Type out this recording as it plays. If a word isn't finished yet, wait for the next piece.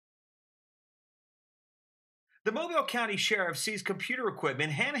The Mobile County Sheriff seized computer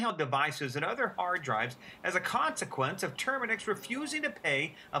equipment, handheld devices, and other hard drives as a consequence of Terminix refusing to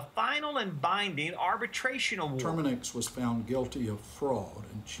pay a final and binding arbitration award. Terminix was found guilty of fraud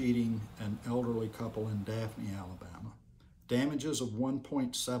and cheating an elderly couple in Daphne, Alabama. Damages of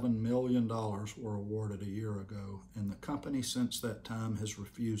 $1.7 million were awarded a year ago, and the company since that time has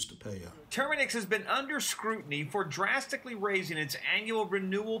refused to pay up. Terminix has been under scrutiny for drastically raising its annual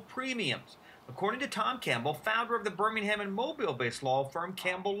renewal premiums. According to Tom Campbell, founder of the Birmingham and Mobile-based law firm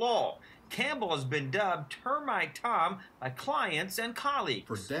Campbell Law, Campbell has been dubbed Termite Tom by clients and colleagues.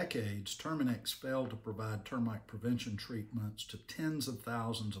 For decades, Terminix failed to provide termite prevention treatments to tens of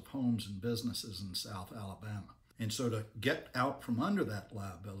thousands of homes and businesses in South Alabama. And so to get out from under that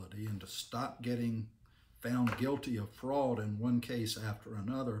liability and to stop getting found guilty of fraud in one case after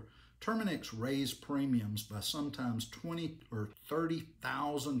another, Terminix raised premiums by sometimes 20 or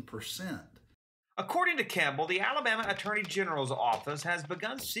 30,000%. According to Campbell, the Alabama Attorney General's office has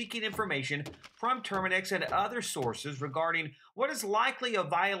begun seeking information from Terminix and other sources regarding what is likely a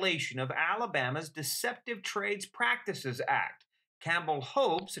violation of Alabama's Deceptive Trades Practices Act. Campbell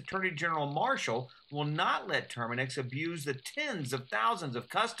hopes Attorney General Marshall will not let Terminix abuse the tens of thousands of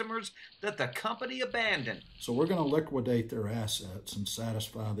customers that the company abandoned. So we're going to liquidate their assets and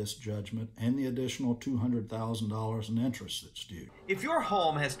satisfy this judgment and the additional $200,000 in interest that's due. If your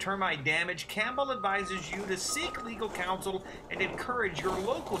home has termite damage, Campbell advises you to seek legal counsel and encourage your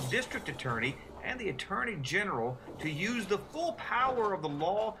local district attorney and the Attorney General to use the full power of the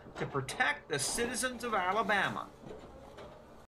law to protect the citizens of Alabama.